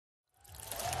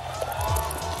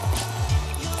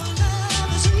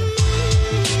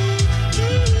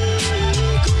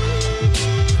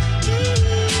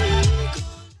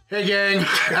Hey gang,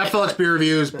 FLX Beer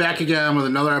Reviews back again with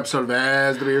another episode of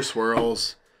As the Beer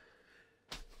Swirls.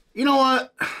 You know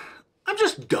what? I'm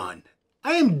just done.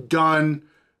 I am done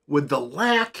with the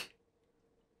lack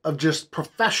of just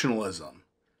professionalism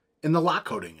in the lot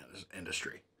coating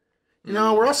industry. You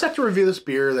know, we're all set to review this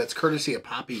beer that's courtesy of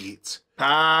Papi Eats.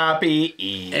 Papi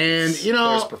Eats. And, you know,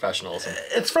 there's professionalism.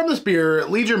 It's from this beer,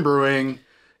 Legion Brewing,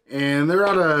 and they're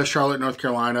out of Charlotte, North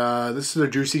Carolina. This is their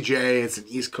Juicy J. It's an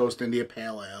East Coast India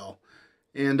Pale Ale.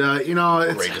 And, you know,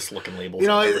 it's... Greatest looking labels. You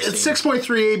know, it's 6.3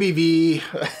 ABV.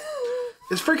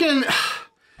 It's freaking...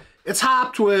 It's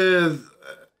hopped with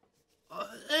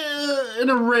an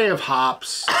array of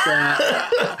hops. That,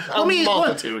 let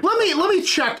me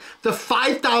check the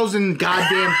 5,000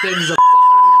 goddamn things of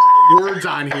words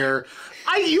on here.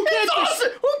 You can't it's just...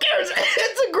 awesome. Who cares?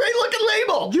 It's a great looking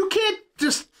label. You can't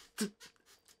just...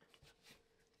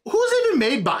 Who's it even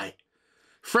made by?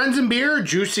 Friends and Beer,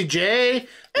 Juicy J,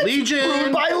 Legion.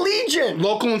 Brewed by Legion.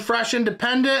 Local and fresh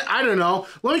independent. I don't know.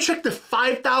 Let me check the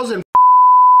 5,000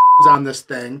 on this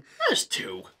thing. There's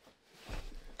two.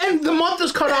 And the month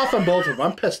is cut off on both of them.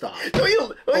 I'm pissed off. Don't you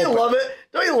love it?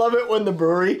 Don't you love it when the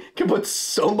brewery can put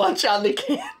so much on the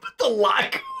can, but the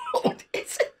lot code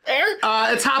isn't there?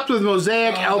 It's hopped with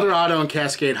Mosaic, Dorado, and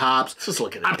Cascade hops. Just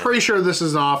look at it. I'm pretty sure this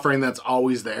is an offering that's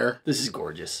always there. This is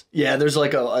gorgeous. Yeah, there's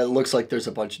like it looks like there's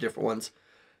a bunch of different ones.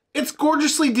 It's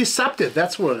gorgeously deceptive.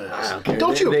 That's what it is.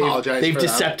 Don't you apologize. They've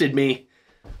decepted me.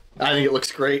 I think it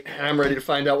looks great. I'm ready to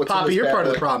find out what's Papi, in this you're bad part of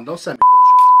boy. the problem. Don't send me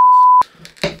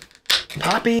bullshit like this.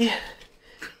 Papi,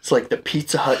 it's like the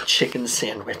Pizza Hut chicken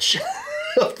sandwich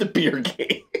of the beer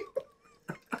game.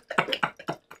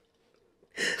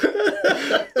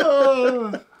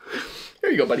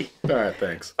 Here you go, buddy. All right,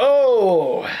 thanks.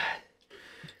 Oh,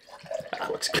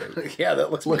 that looks good. Yeah, that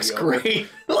looks Great.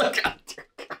 Look,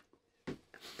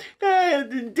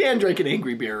 Dan drank an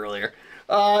angry beer earlier.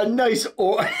 Nice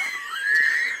or. Or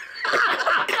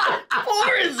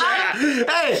is that?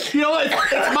 Hey, you know what?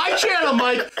 It's my channel,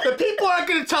 Mike. The people aren't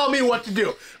going to tell me what to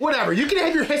do. Whatever. You can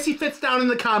have your hissy fits down in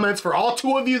the comments for all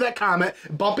two of you that comment.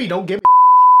 Bumpy, don't give me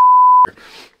that bullshit either.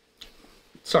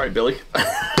 Sorry, Billy.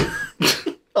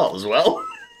 All is well.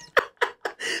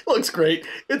 Looks great.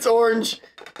 It's orange.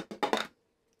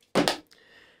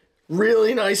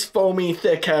 Really nice foamy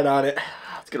thick head on it.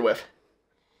 Let's get a whiff.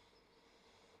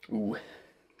 Ooh.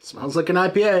 Smells like an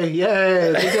IPA.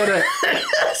 Yay, we did it.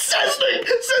 says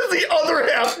the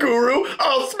other half guru.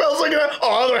 Oh, smells like the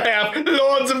other half.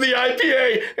 Lords of the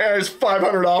IPA. Yeah, there's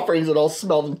 500 offerings that all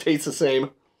smell and taste the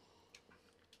same.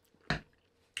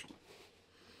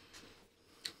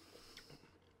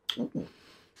 Ooh.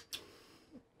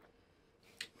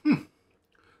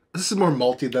 This is more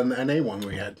malty than the NA one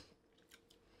we had.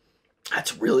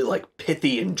 That's really like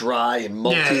pithy and dry and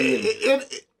malty. Yeah,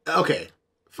 okay,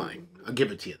 fine. I'll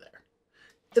give it to you there.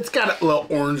 It's got a little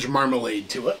orange marmalade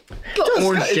to it. Little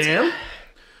orange jam.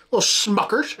 Little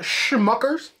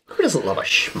schmuckers. Who doesn't love a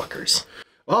schmuckers?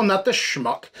 Well, I'm not the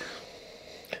schmuck.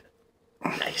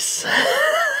 Nice.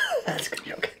 That's a good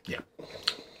joke. Yeah.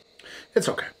 It's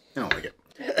okay. I don't like it.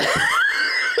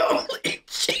 Holy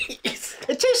jeez.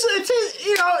 It tastes,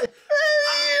 you know...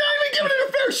 You're not even giving it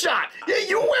a fair shot. Yeah,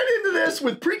 you went into this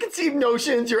with preconceived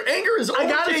notions. Your anger is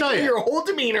overtaking your whole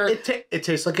demeanor. It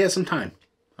tastes like it has some time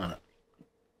on it.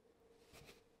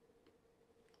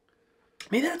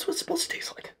 Maybe that's what it's supposed to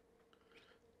taste like.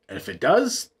 And if it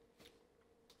does,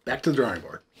 back to the drawing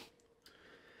board.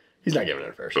 He's not giving it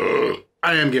a fair shot.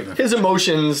 I am giving it. His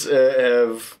emotions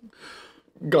have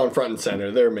gone front and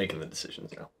center. They're making the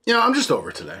decisions now. You know, I'm just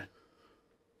over today.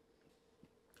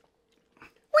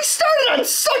 We started on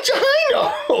such a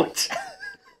high note.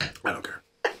 I don't care.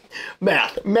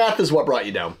 Math is what brought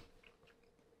you down.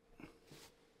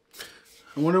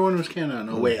 I wonder when it was canned on.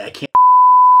 Oh, wait, I can't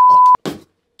fucking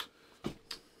tell.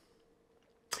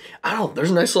 I don't know.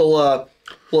 There's a nice little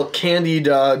candied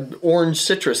orange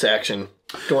citrus action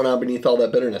going on beneath all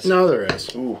that bitterness. No, there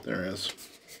is. Ooh, there is.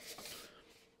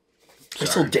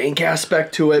 Nice little dank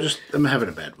aspect to it. I'm having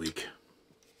a bad week.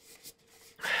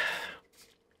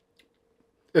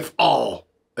 If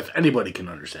anybody can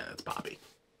understand, it's Papi.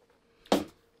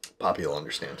 Papi will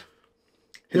understand.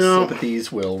 His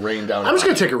sympathies will rain down. I'm just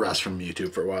gonna take a rest from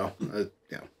YouTube for a while.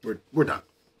 Yeah, we're done.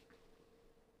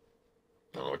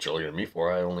 I don't know what you're looking at me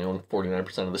for. I only own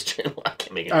 49% of this channel. I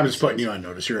can't make it. I'm just putting you on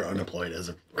notice. You're unemployed as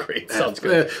a great. Sounds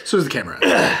good. So is the camera.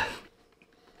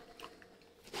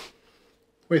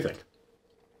 What do you think?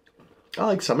 I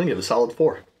like some. I'm gonna give it a solid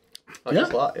 4. I like this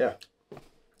a lot. Yeah.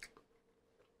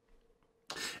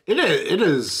 It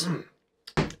is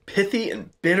pithy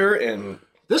and bitter and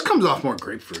This comes off more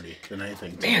grapefruity than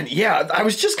anything. Man, yeah, I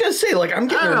was just gonna say, like, I'm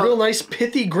getting a real nice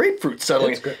pithy grapefruit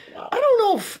settling. Wow. I don't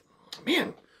know if,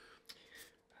 man,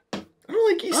 I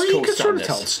don't like East Coast. You can sort of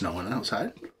tell it's snowing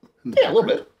outside. Yeah, a little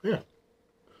bit. Yeah.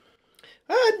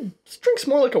 This drink's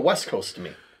more like a West Coast to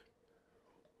me.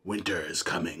 Winter is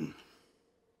coming.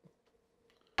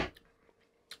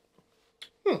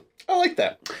 I like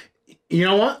that. You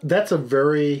know what? That's a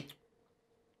very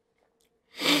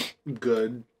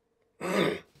good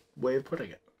way of putting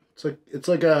it.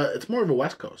 It's more of a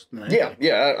West Coast.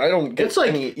 Yeah. I don't get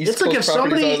any East Coast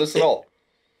properties out of this at all.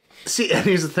 See, and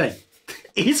here's the thing: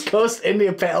 East Coast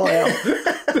India Pale Ale.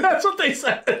 That's what they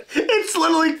said. It's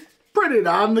literally printed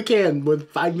on the can with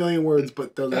 5 million words,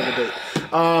 but doesn't have a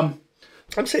date.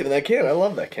 I'm saving that can. I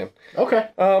love that can. Okay.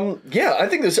 Yeah, I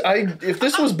think if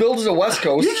this was billed as a West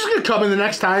Coast, you're just gonna come in the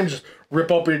next time, just rip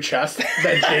open your chest.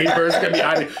 That J bird's gonna be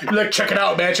on you. You're like, check it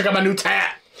out, man. Check out my new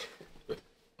tat.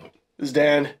 This is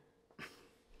Dan.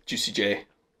 Juicy J.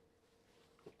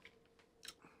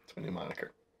 That's my new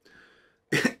moniker.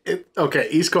 Okay,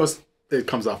 East Coast. It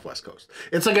comes off West Coast.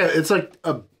 It's like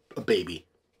a baby.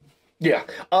 Yeah,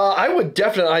 I would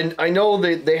definitely. I know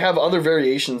they have other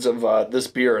variations of this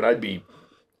beer, and I'd be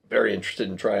very interested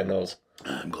in trying those.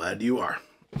 I'm glad you are.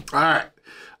 All right.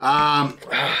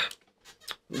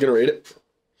 You gonna rate it?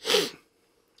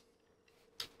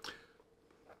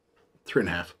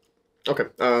 3.5. Okay.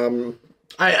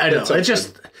 I know.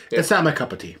 It's not my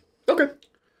cup of tea. Okay.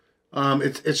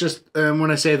 It's just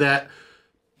when I say that.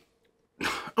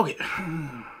 Okay.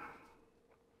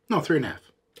 No, 3.5.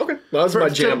 Okay. Well, that's my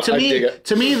jam. I dig it.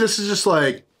 To me, this is just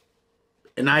like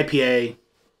an IPA.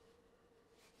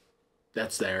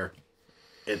 That's there.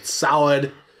 It's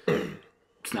solid.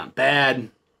 It's not bad.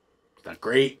 It's not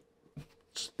great.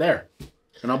 It's there.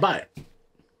 And I'll buy it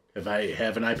if I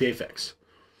have an IPA fix.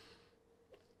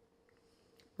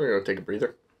 We're going to take a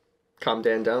breather. Calm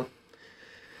Dan down.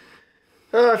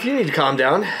 If you need to calm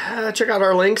down, check out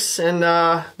our links. And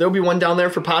there'll be one down there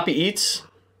for Papi Eats.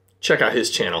 Check out his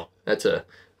channel. That's a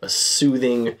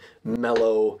soothing,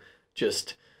 mellow,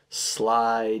 just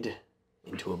slide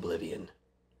into oblivion.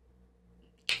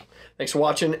 Thanks for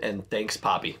watching, and thanks,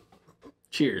 Papi.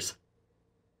 Cheers.